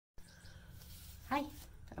Hi,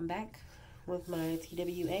 I'm back with my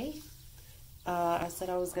TWA. I said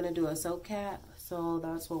I was going to do a soap cap, so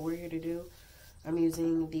that's what we're here to do. I'm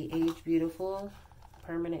using the Age Beautiful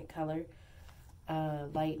permanent color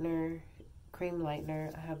lightner, cream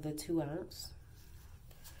lightner. I have the 2 ounce.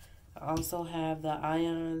 I also have the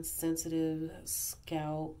ion sensitive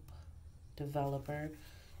scalp developer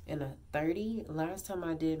in a 30. Last time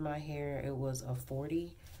I did my hair, it was a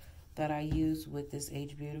 40 that I used with this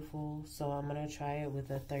Age Beautiful, so I'm gonna try it with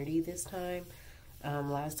a 30 this time.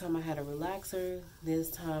 Last time I had a relaxer, this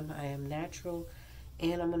time I am natural,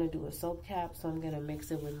 and I'm gonna do a soap cap, so I'm gonna mix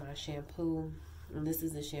it with my shampoo, and this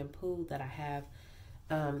is the shampoo that I have.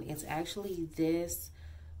 It's actually this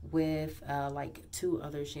with like 2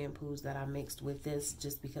 other shampoos that I mixed with this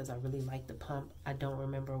just because I really like the pump. I don't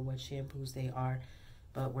remember what shampoos they are,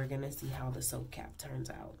 but we're gonna see how the soap cap turns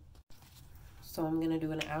out. So I'm gonna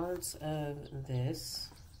do an ounce of this,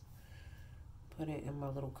 put it in my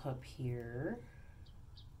little cup here.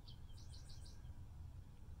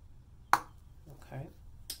 Okay,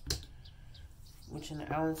 which an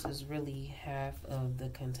ounce is really half of the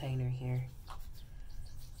container here.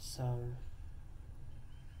 So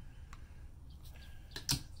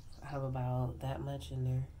I have about that much in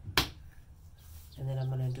there. And then I'm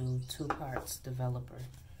gonna do 2 parts developer.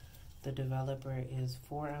 The developer is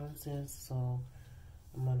 4 ounces, so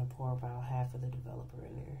I'm gonna pour about half of the developer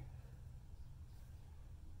in there.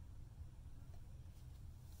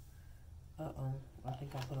 Uh-oh, I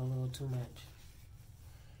think I put a little too much.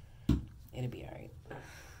 It'll be all right.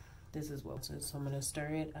 This is what, so I'm gonna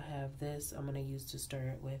stir it. I have this I'm gonna use to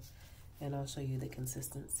stir it with, and I'll show you the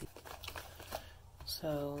consistency.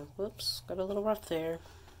 So, whoops, got a little rough there.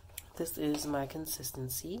 This is my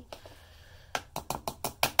consistency.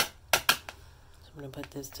 I'm going to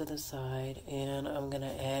put this to the side, and I'm going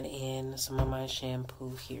to add in some of my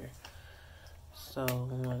shampoo here. So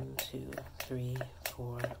 1, 2, 3,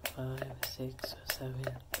 4, 5, 6, 7,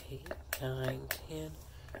 8, 9, 10,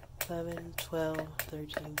 11, 12,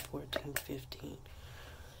 13, 14, 15.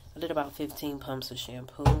 I did about 15 pumps of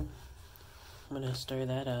shampoo. I'm going to stir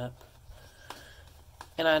that up.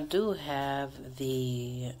 And I do have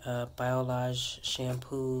the Biolage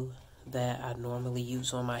shampoo that I normally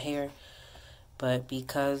use on my hair. But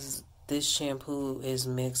because this shampoo is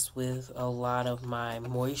mixed with a lot of my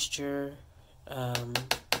moisture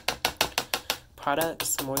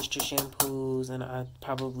products, moisture shampoos, and I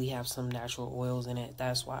probably have some natural oils in it,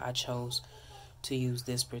 that's why I chose to use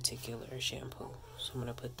this particular shampoo. So I'm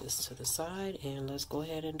going to put this to the side, and let's go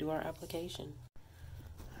ahead and do our application.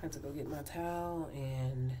 I had to go get my towel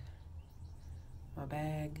and my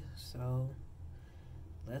bag, so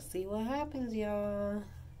let's see what happens, y'all.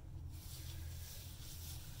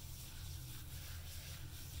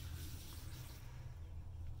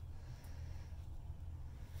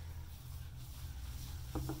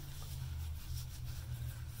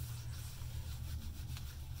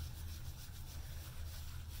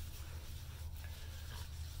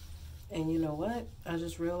 And you know what? I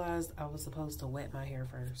just realized I was supposed to wet my hair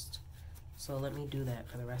first. So let me do that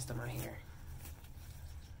for the rest of my hair.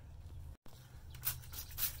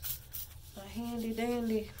 My handy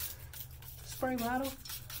dandy spray bottle.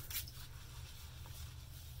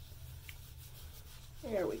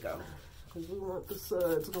 There we go. Because we want the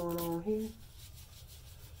suds going on here.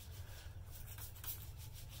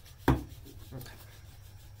 Okay.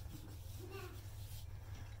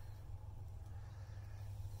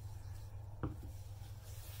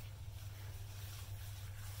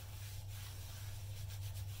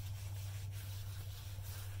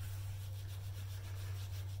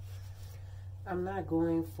 I'm not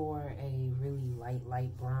going for a really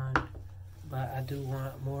light blonde, but I do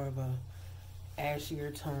want more of a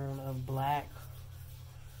ashier tone of black,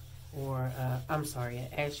 or I'm sorry, an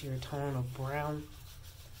ashier tone of brown.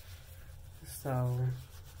 So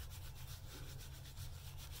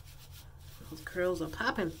those curls are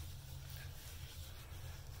popping.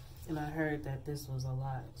 And I heard that this was a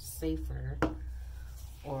lot safer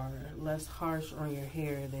or less harsh on your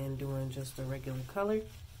hair than doing just a regular color.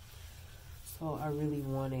 So I really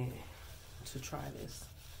wanted to try this.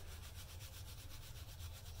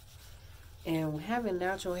 And having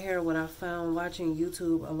natural hair, what I found watching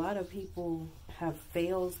YouTube, a lot of people have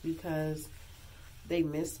fails because they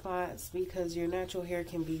miss spots, because your natural hair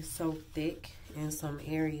can be so thick in some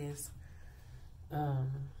areas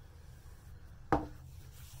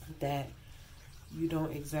that you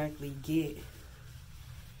don't exactly get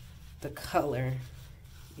the color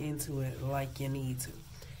into it like you need to.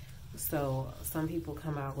 So some people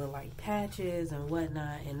come out with like patches and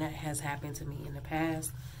whatnot, and that has happened to me in the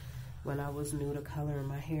past when I was new to coloring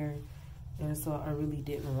my hair. And so I really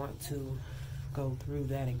didn't want to go through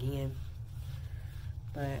that again.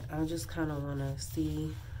 But I just kind of want to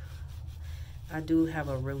see. I do have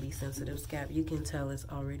a really sensitive scalp. You can tell it's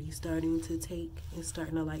already starting to take. It's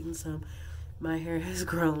starting to lighten some. My hair has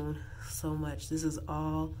grown so much. This is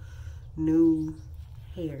all new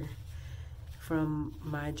hair from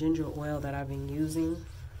my ginger oil that I've been using.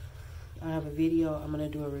 I have a video. I'm going to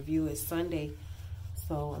do a review. It's Sunday,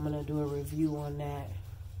 so I'm going to do a review on that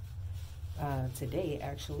today,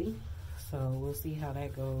 actually. So we'll see how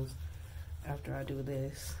that goes after I do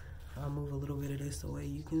this. I'll move a little bit of this away.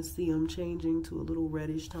 You can see I'm changing to a little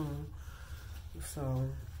reddish tone. So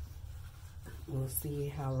we'll see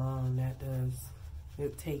how long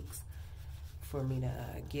it takes for me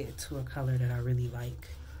to get to a color that I really like.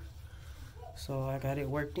 So I got it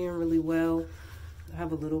worked in really well. I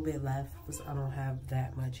have a little bit left because I don't have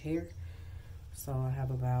that much hair. So I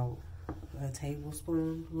have about a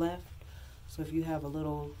tablespoon left. So if you have a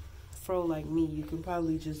little fro like me, you can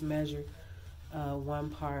probably just measure 1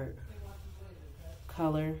 part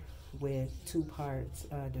color with 2 parts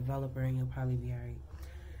developer, and you'll probably be all right.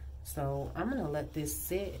 So I'm gonna let this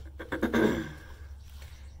sit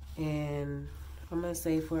and I'm gonna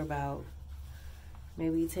say for about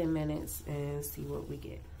maybe 10 minutes and see what we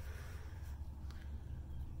get.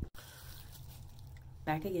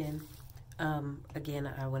 Back again. Again,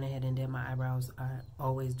 I went ahead and did my eyebrows. I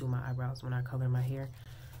always do my eyebrows when I color my hair,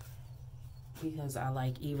 because I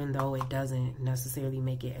like, even though it doesn't necessarily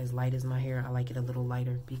make it as light as my hair, I like it a little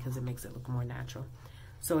lighter because it makes it look more natural.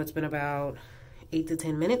 So it's been about 8 to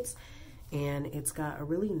 10 minutes and it's got a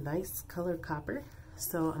really nice color copper.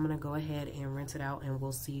 So I'm gonna go ahead and rinse it out and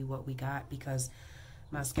we'll see what we got, because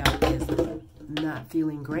my scalp is not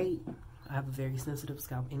feeling great. I have a very sensitive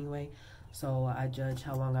scalp anyway, so I judge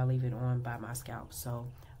how long I leave it on by my scalp. So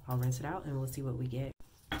I'll rinse it out and we'll see what we get.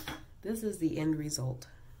 This is the end result.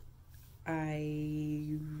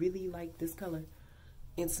 I really like this color.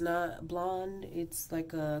 It's not blonde, it's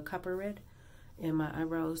like a copper red, and my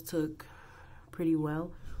eyebrows took pretty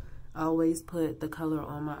well. I always put the color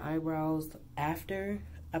on my eyebrows after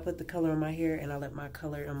I put the color on my hair, and I let my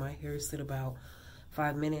color on my hair sit about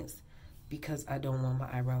 5 minutes, because I don't want my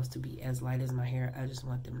eyebrows to be as light as my hair. I just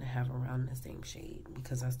want them to have around the same shade,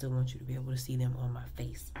 because I still want you to be able to see them on my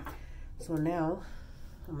face. So now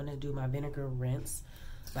I'm gonna do my vinegar rinse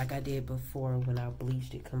like I did before when I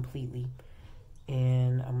bleached it completely.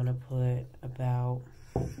 And I'm gonna put about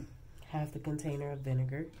half the container of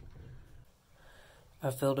vinegar.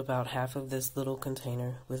 I filled about half of this little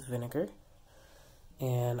container with vinegar.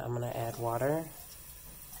 And I'm gonna add water.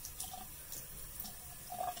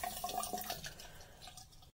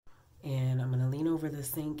 And I'm gonna lean over the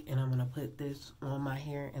sink and I'm gonna put this on my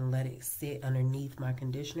hair and let it sit underneath my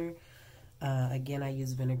conditioner. Again, I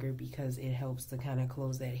use vinegar because it helps to kind of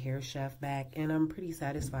close that hair shaft back, and I'm pretty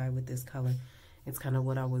satisfied with this color. It's kind of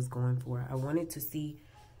what I was going for. I wanted to see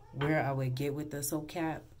where I would get with the soap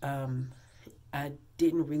cap. I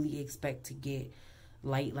didn't really expect to get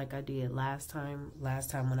light like I did last time. Last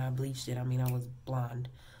time when I bleached it, I mean, I was blonde.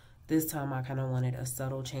 This time I kind of wanted a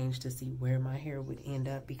subtle change to see where my hair would end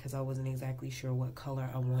up, because I wasn't exactly sure what color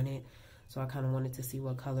I wanted. So I kind of wanted to see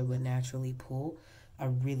what color would naturally pull. I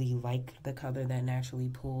really like the color that naturally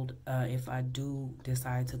pulled. If I do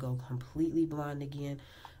decide to go completely blonde again,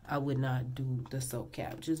 I would not do the soap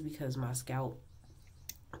cap, just because my scalp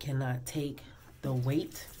cannot take the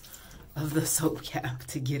weight of the soap cap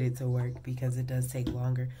to get it to work, because it does take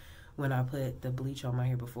longer. When I put the bleach on my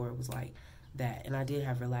hair before, it was like that, and I did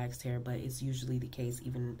have relaxed hair, but it's usually the case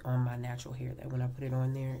even on my natural hair that when I put it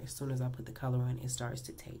on there, as soon as I put the color on, it starts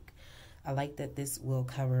to take. I like that this will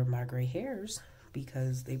cover my gray hairs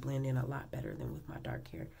because they blend in a lot better than with my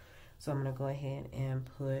dark hair. So I'm gonna go ahead and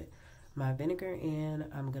put my vinegar in.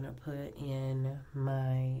 I'm gonna put in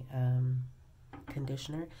my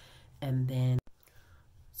conditioner, and then,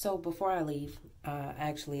 so before I leave,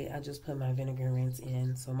 actually I just put my vinegar rinse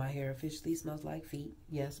in, so my hair officially smells like feet.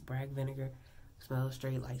 Yes, Bragg vinegar smells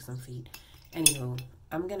straight like some feet. Anywho,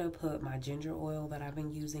 I'm gonna put my ginger oil that I've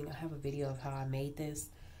been using. I have a video of how I made this,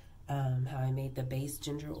 how I made the base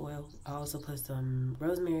ginger oil. I also put some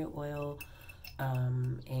rosemary oil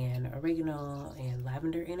and oregano and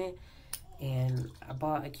lavender in it, and I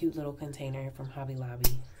bought a cute little container from Hobby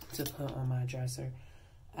Lobby to put on my dresser.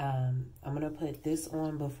 I'm gonna put this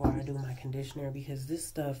on before I do my conditioner, because this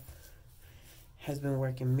stuff has been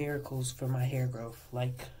working miracles for my hair growth,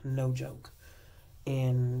 like no joke,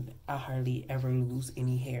 and I hardly ever lose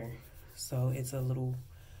any hair. So it's a little,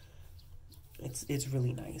 it's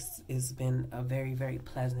really nice. It's been a very, very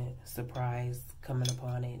pleasant surprise coming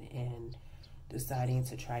upon it, and deciding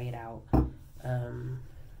to try it out.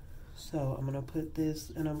 So I'm gonna put this,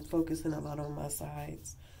 and I'm focusing a lot on my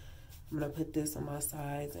sides. I'm gonna put this on my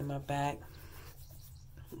sides and my back.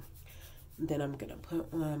 Then I'm gonna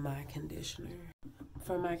put on my conditioner.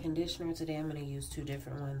 For my conditioner today, I'm gonna use two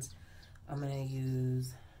different ones. I'm gonna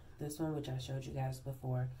use this one, which I showed you guys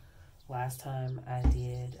before. Last time I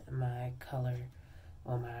did my color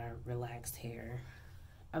on my relaxed hair.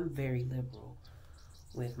 I'm very liberal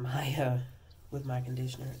with my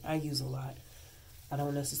conditioner. I use a lot. I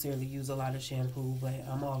don't necessarily use a lot of shampoo, but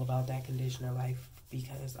I'm all about that conditioner life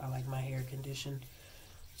because I like my hair conditioned.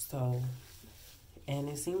 So, and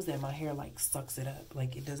it seems that my hair like sucks it up.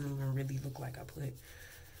 Like it doesn't even really look like I put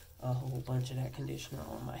a whole bunch of that conditioner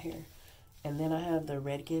on my hair. And then I have the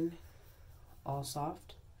Redken All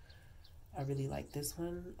Soft. I really like this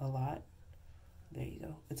one a lot. There you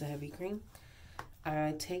go. It's a heavy cream.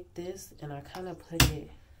 I take this and I kind of put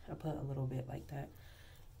a little bit like that.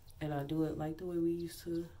 And I do it like the way we used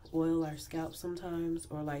to oil our scalp sometimes.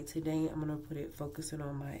 Or like today, I'm going to put it focusing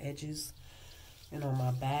on my edges and on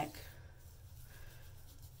my back.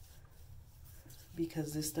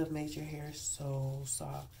 Because this stuff makes your hair so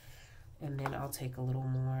soft. And then I'll take a little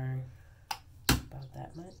more, about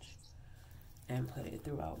that much, and put it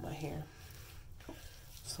throughout my hair.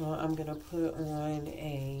 So I'm going to put on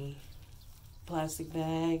a plastic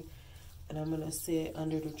bag. And I'm going to sit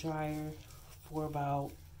under the dryer for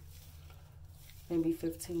about maybe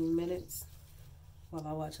 15 minutes while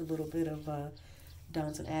I watch a little bit of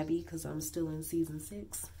Downton Abbey because I'm still in season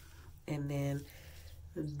 6. And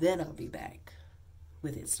then I'll be back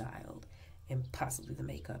with it styled and possibly the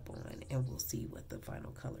makeup on, and we'll see what the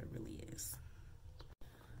final color really is.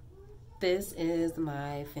 This is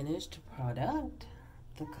my finished product.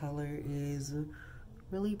 The color is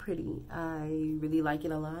really pretty. I really like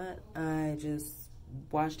it a lot. I just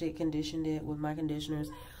washed it, conditioned it with my conditioners,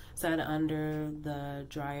 sat under the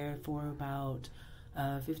dryer for about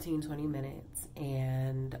 15-20 minutes,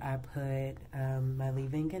 and I put my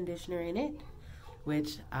leave-in conditioner in it,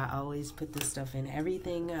 which I always put this stuff in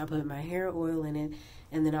everything. I put my hair oil in it,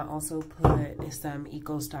 and then I also put some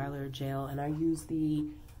Eco Styler gel, and I use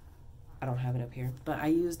I don't have it up here, but I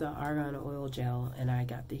use the argan oil gel, and I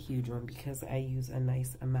got the huge one because I use a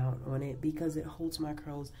nice amount on it because it holds my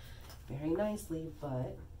curls very nicely.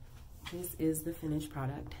 But this is the finished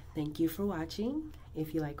product. Thank you for watching.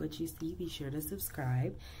 If you like what you see, be sure to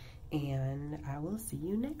subscribe, and I will see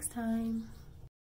you next time.